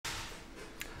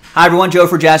Hi everyone, Joe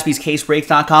for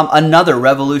JaspysCaseBreaks.com. Another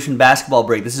Revolution basketball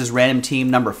break. This is random team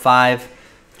number 5.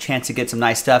 Chance to get some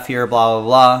nice stuff here, blah, blah,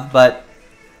 blah. But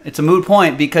it's a moot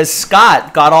point because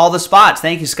Scott got all the spots.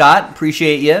 Thank you, Scott.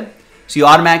 Appreciate you. So you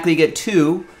automatically get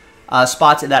 2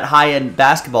 spots in that high-end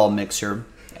basketball mixer.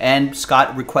 And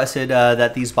Scott requested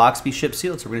that these boxes be shipped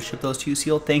sealed. So we're going to ship those to you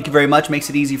sealed. Thank you very much. Makes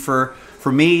it easy for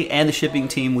me and the shipping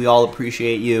team. We all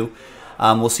appreciate you.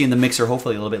 We'll see you in the mixer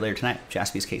hopefully a little bit later tonight.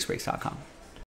 JaspysCaseBreaks.com.